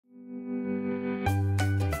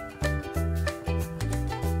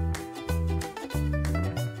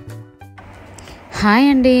Hi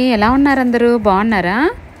అండి, ఎలా ఉన్నారు అందరూ? బాగున్నారా?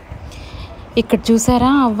 ఇక్కడ చూసారా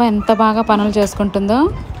అవ్వ ఎంత బాగా పనులు చేసుకుంటుందో.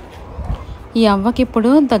 ఈ అవ్వకి ఇప్పుడు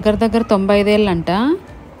దగ్గర 95 ఏళ్ళంట.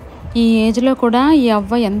 ఈ ఏజ్లో కూడా ఈ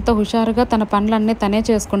అవ్వ ఎంత హుషారుగా తన పనులన్నీ తనే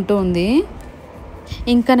చేసుకుంటూ ఉంది.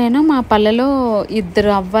 ఇంకా నేను మా పల్లెలో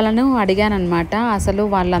 2 అవ్వలను అడిగానమాట, అసలు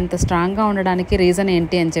వాళ్ళంత స్ట్రాంగ్గా ఉండడానికి రీజన్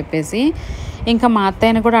ఏంటి అని చెప్పేసి. ఇంకా మా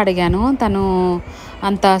అత్తయ్యను కూడా అడిగాను, తను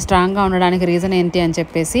అంత స్ట్రాంగ్గా ఉండడానికి రీజన్ ఏంటి అని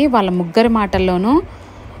చెప్పేసి. వాళ్ళ ముగ్గురి మాటల్లోనూ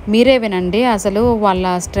మీరే వినండి అసలు వాళ్ళ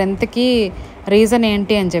స్ట్రెంగ్త్కి రీజన్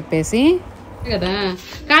ఏంటి అని చెప్పేసి. కదా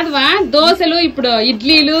కాదువా, దోశలు, ఇప్పుడు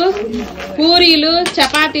ఇడ్లీలు, పూరీలు,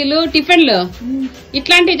 చపాతీలు, టిఫిన్లు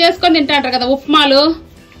ఇట్లాంటివి చేసుకొని తింటారు కదా, ఉప్మాలు.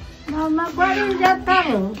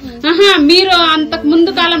 మీరు అంతకు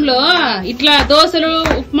ముందు కాలంలో ఇట్లా దోశలు,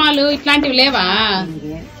 ఉప్మాలు ఇట్లాంటివి లేవా?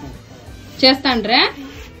 చేస్తాండ్రా?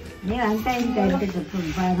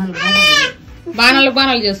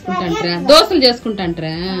 బాణాలు చేసుకుంటాంట్రా, దోశలు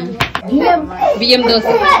చేసుకుంటాంట్రా, బియ్యం దోశ.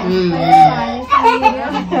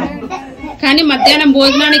 కానీ మధ్యాహ్నం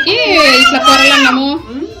భోజనానికి ఇట్లా కొర్రలన్నము,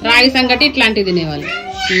 రాగి సంగటి ఇట్లాంటివి తినేవాళ్ళు.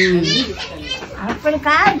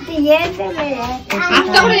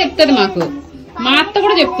 అత్త కూడా చెప్తుంది మాకు, మా అత్త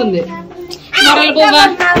కూడా చెప్తుంది. కొర్రల పువ్వ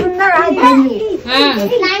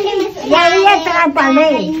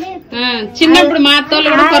చిన్నప్పుడు మా అత్త వాళ్ళు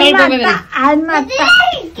కూడా కొర్రల పువ్వ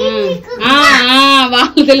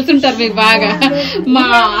వాళ్ళు తెలుసుంటారు మీకు బాగా. మా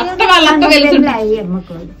అత్త వాళ్ళ అత్త తెలుసుంటారు.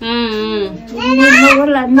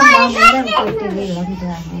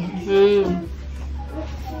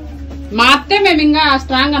 మా అత్తే మేము ఇంకా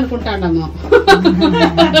స్ట్రాంగ్ అనుకుంటాము.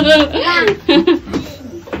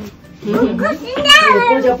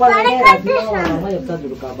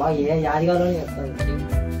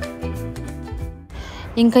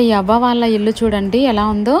 ఇంకా ఈ అవ్వ వాళ్ళ ఇల్లు చూడండి ఎలా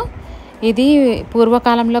ఉందో. ఇది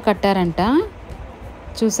పూర్వకాలంలో కట్టారంట,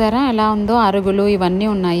 చూసారా ఎలా ఉందో. అరుగులు ఇవన్నీ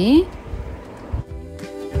ఉన్నాయి.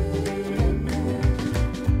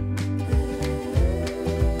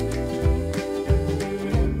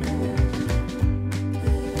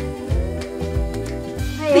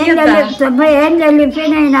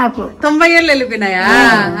 నాకు 90 ఏళ్ళు వెళ్ళిపోయినాయా?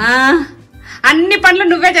 అన్ని పనులు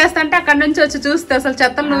నువ్వే చేస్తాంటే అక్కడ నుంచి వచ్చి చూస్తే అసలు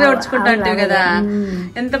చెత్తలు నువ్వే ఉడుచుకుంటాంటివి కదా,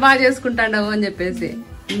 ఎంత బాగా చేసుకుంటాండవు అని చెప్పేసి.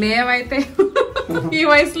 మేమైతే ఈ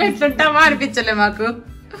వయసులో ఇట్లుంటామా అనిపించలే మాకు.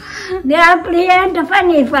 అప్పుడు ఏంట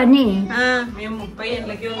పని పని 30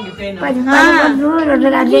 ఏళ్ళకి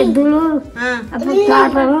ఎద్దులు అప్పుడు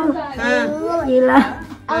తాటలు ఇలా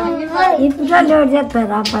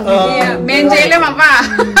మేం చేయలేమవ్వా.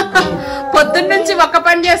 పొద్దున్న నుంచి ఒక్క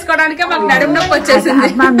పని చేసుకోవడానికే మాకు నడుము నొప్పి వచ్చేసింది.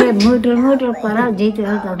 మూటలు కొరాలు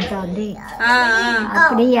జీతాలు.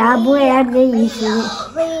 అప్పుడు 50 ఏడు.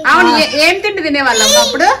 అవును, ఏం తిండి తినేవాళ్ళం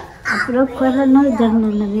అప్పుడు? అప్పుడు కొర్రన్నము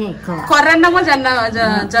జొన్నన్నమే ఎక్కువ. కొర్రన్నమో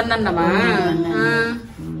జొన్నన్నమా?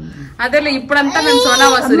 అదే ఇప్పుడంతా మేము సోనా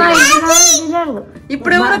వసూలు.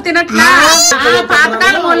 ఇప్పుడు ఎవరు తినట్లా.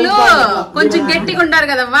 పాతకాలం వాళ్ళు కొంచెం గట్టిగా ఉంటారు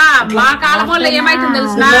కదమ్మా. మా కాలం వాళ్ళు ఏమైతుంది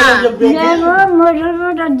తెలిసిన, మేము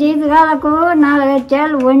 3 జీతకాలకు 4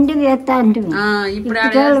 ఏళ్ళు వండి వేస్తా అంటే ఇప్పుడు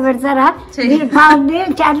పెడతారా? మీరు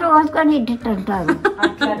చెట్లు పోసుకొని ఇట్టుంటారు.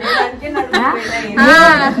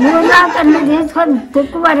 3 తీసుకొని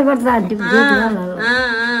తుక్కు పడి కొడతా అంటే జీతకాలలో.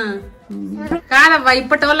 కాదవ్వా,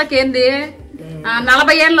 ఇప్పటి వాళ్ళకి ఏంది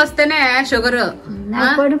 40 ఏళ్ళు వస్తేనే షుగర్. నా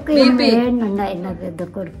కొడుకు 80 ఏళ్ళు ఉన్నాయి. నా పెద్ద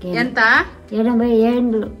కొడుకు ఎంత? 80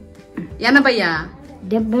 ఏళ్ళు. 80?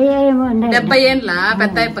 70 ఏమో. 70 ఏండ్ల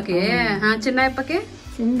పెద్ద అయ్యప్పకి? చిన్న అయ్యప్పకి?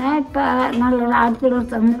 చిన్న అయ్యప్ప 4 ఆడపిల్లలు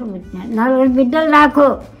తొందరగా పుట్టినారు. 4 బిడ్డలు నాకు.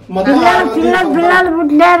 పిల్లలు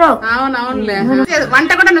పుట్టినారు. అవునవునులే. వంట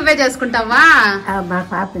కూడా నువ్వే చేసుకుంటావా? మా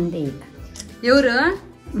పాప ఉంది. ఎవరు?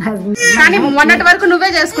 కానీ మొన్నటి వరకు నువ్వే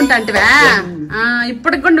చేసుకుంటా అంటివా?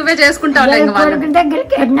 ఇప్పటికి కూడా నువ్వే చేసుకుంటావు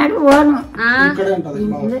దగ్గరికి వెళ్ళినాడు. ఓను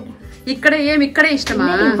ఇక్కడ ఇక్కడే ఇష్టమా?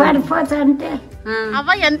 పడిపోతా అంటే. అవ్వ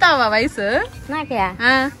ఎంత అవ్వ వయసు? నాకే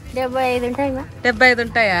 75 ఉంటాయి. 75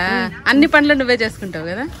 ఉంటాయా? అన్ని పనులు నువ్వే చేసుకుంటావు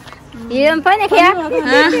కదా? ఏం పని?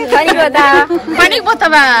 పనికి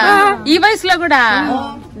పోతావా ఈ వయసులో కూడా?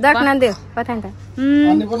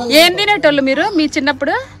 ఏం తినేటోళ్ళు మీరు మీ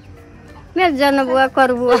చిన్నప్పుడు? మీరు జొన్న బువ్వ,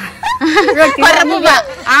 కొర్ర బువ్వ.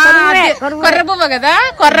 కొర్ర బువ్వ కదా,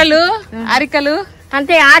 కొర్రలు, అరికలు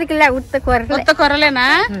అంతే. ఆరికలే ఉత్త కొర్రలేనా?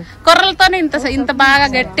 కొర్రలతోనే ఇంత బాగా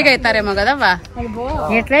గట్టిగా అవుతారేమో కదవ్వా?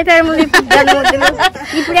 ఎట్లయితే ఇప్పుడు తింటారు.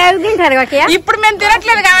 ఇప్పుడు మేము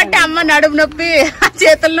తినట్లేదు కాబట్టి అమ్మ నడుము నొప్పి,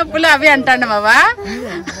 చేతుల నొప్పులు అవి అంటాండమ్మా.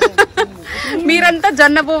 మీరంతా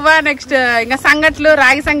జొన్న బువ్వ, నెక్స్ట్ ఇంకా సంగట్లు,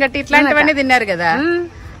 రాగి సంగటి ఇట్లాంటివన్నీ తిన్నారు కదా,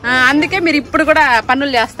 అందుకే మీరు ఇప్పుడు కూడా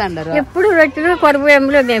పనులు చేస్తా ఉంటారు. ఎప్పుడు రొట్టెలు కొరబు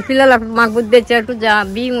ఏమిలో పిల్లలు మాకు బుద్ధి తెచ్చేట్టు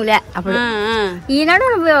బియ్యంలే. అప్పుడు ఈనాడు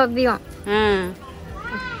బియ్యం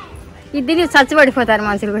ఇది చచ్చిపడిపోతారు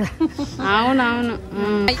మనుషులు కూడా. అవునవును.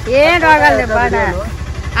 ఏం రోగాలు లేవు బాగా.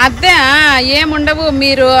 అదే ఏముండవు.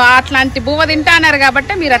 మీరు అట్లాంటి బువ్వ తింటాన్నారు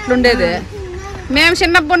కాబట్టి మీరు అట్లుండేది. మేము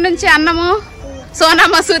చిన్నప్పటి నుంచి అన్నము సోనా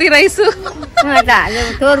మసూరి రైసు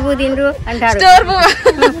తోరుపు తిండ్రు అంటారు. స్టోర్ బువ్వ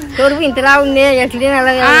తోరుపు ఇంతలా ఉంది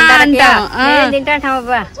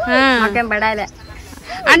తింటాంటామబ్బా మాకేం పడాలి.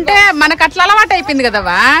 అంటే మనకు అట్లా అలవాటు అయిపోయింది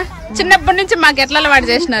కదవా. చిన్నప్పటి నుంచి మాకు ఎట్లా అలవాటు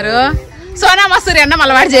చేసినారు, సోనా మసూరి అన్నం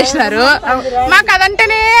అలవాటు చేసినారు. మాకు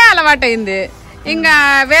అదంటేనే అలవాటు అయింది. ఇంకా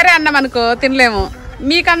వేరే అన్నం అనుకో తినలేము.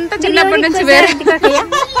 మీకంతా చిన్నప్పటి నుంచి వేరే.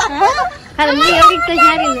 వాళ్ళ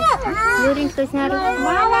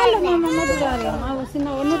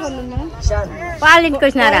ఇంటికి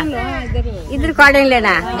వచ్చినారా? ఇద్దరు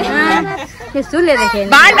కోడలేనా? చూడలేదా?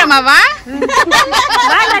 బాగుంటామావా?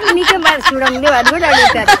 నీకేం బాగా చూడండి, అది కూడా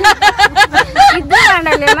అడుగుతారు. ఇద్దరు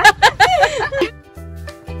బాగుండాలేమా?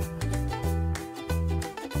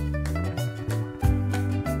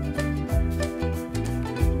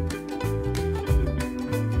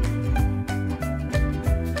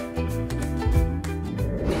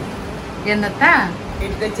 ఏందత్త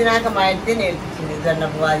ఇంటికి వచ్చినాక మా ఇంటికి నేర్పించింది జొన్న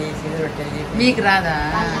పువ్వు చేసింది, రొట్టెలు చేసింది. మీకు రాదా?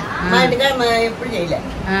 మా ఇంటికాడ మా ఎప్పుడు చేయలే.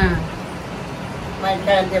 మా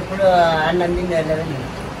ఇంటికాడ అంటే ఎప్పుడు అన్నం తిని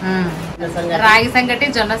రాగి సంగటి,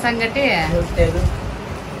 జొన్న సంగటి, రొట్టెలు.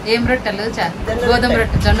 ఏం రొట్టెలు? గోధుమ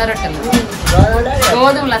రొట్టె, జొన్న రొట్టెలు.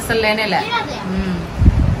 గోధుమలు అస్సలు లేనేలే.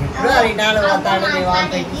 ఇప్పుడు అరిటాలు పోతాడు మేము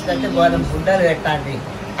తెచ్చుకుంటే గోధుమ బుడ్డలు పెట్టండి.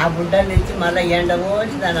 ఆ బుడ్డలు తెచ్చి మళ్ళీ ఎండ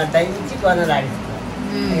పోసి దాన్ని దంచి గోధుమలు ఆడిస్తాం.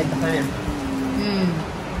 ఎంత పని.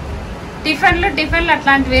 టిఫిన్లు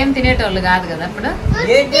అట్లాంటివి ఏం తినేటోళ్ళు కాదు కదా అప్పుడు.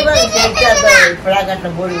 ఏంటి ఇప్పుడు అట్లా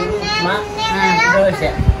బొడుగులు, ఉప్మా, దోశ.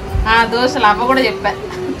 దోశలు అవ్వ కూడా చెప్పా.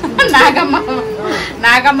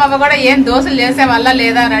 నాగమ్మ కూడా ఏం దోశలు చేసేవాళ్ళ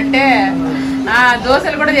లేదా అని అంటే,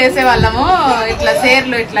 దోశలు కూడా చేసేవాళ్ళము, ఇట్లా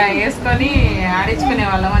సేర్లు ఇట్లా వేసుకొని ఆడించుకునే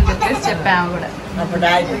వాళ్ళం అని చెప్పేసి చెప్పాము కూడా. అప్పుడు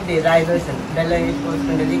రాయి దోశలు బెల్లం వేసి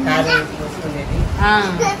పోసుకునేది, కారం వేసి పోసుకునేది.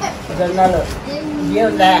 జొన్నలు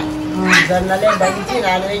ఏముందా, జొన్నలే దంచి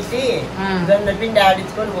నానబెట్టి జొన్న పిండి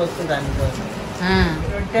ఆడించుకొని పోసుకుంటాను దోశ.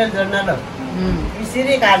 రొట్టెలు జొన్నలు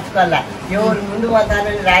విసిరి కాల్చుకోవాలా. ఎవరు ముందు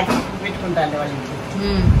పోతానని రాసి పెట్టుకుంటాను వాళ్ళకి.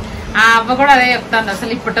 ఆ అవ్వ కూడా అదే చెప్తాను,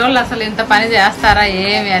 అసలు ఇప్పటి వాళ్ళు అసలు ఇంత పని చేస్తారా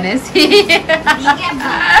ఏమి అనేసి.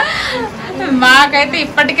 మాకైతే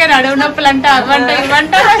ఇప్పటికే నడువు నొప్పులు అంటే అవ్వంట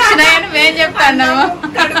ఇవ్వంట వచ్చినాయని మేము చెప్తాను.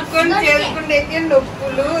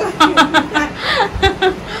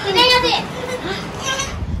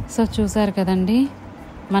 సో చూసారు కదండి,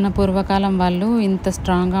 మన పూర్వకాలం వాళ్ళు ఇంత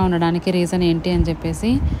స్ట్రాంగ్గా ఉండడానికి రీజన్ ఏంటి అని చెప్పేసి.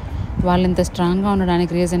 వాళ్ళు ఇంత స్ట్రాంగ్గా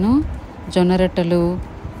ఉండడానికి రీజను జొన్న రొట్టెలు,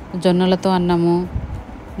 జొన్నలతో అన్నము,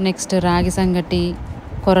 నెక్స్ట్ రాగి సంగటి,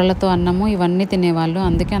 కొర్రలతో అన్నము, ఇవన్నీ తినేవాళ్ళు.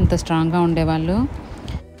 అందుకే అంత స్ట్రాంగ్గా ఉండేవాళ్ళు.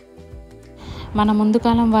 మన ముందు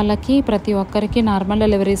కాలం వాళ్ళకి ప్రతి ఒక్కరికి నార్మల్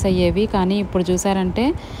డెలివరీస్ అయ్యేవి. కానీ ఇప్పుడు చూసారంటే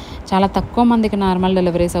చాలా తక్కువ మందికి నార్మల్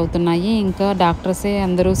డెలివరీస్ అవుతున్నాయి. ఇంకా డాక్టర్సే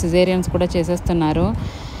అందరూ సిజేరియన్స్ కూడా చేసేస్తున్నారు.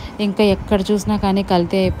 ఇంకా ఎక్కడ చూసినా కానీ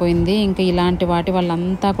కల్తీ అయిపోయింది. ఇంకా ఇలాంటి వాటి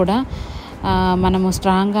వాళ్ళంతా కూడా మనము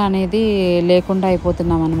స్ట్రాంగ్గా అనేది లేకుండా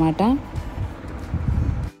అయిపోతున్నాం అన్నమాట.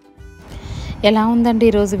 ఎలా ఉందండి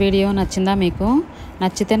ఈరోజు వీడియో? నచ్చిందా మీకు?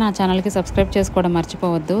 నచ్చితే నా ఛానల్కి సబ్స్క్రైబ్ చేసుకోవడం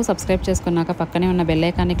మర్చిపోవద్దు. సబ్స్క్రైబ్ చేసుకున్నాక పక్కనే ఉన్న బెల్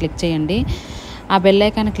ఐకాన్ని క్లిక్ చేయండి. ఆ బెల్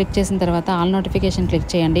ఐకాన్ని క్లిక్ చేసిన తర్వాత ఆల్ నోటిఫికేషన్ క్లిక్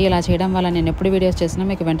చేయండి. ఇలా చేయడం వల్ల నేను ఎప్పుడు వీడియోస్ చేసినా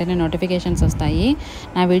మీకు వెంటనే నోటిఫికేషన్స్ వస్తాయి.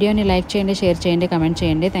 నా వీడియోని లైక్ చేయండి, షేర్ చేయండి, కమెంట్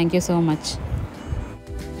చేయండి. Thank you so much.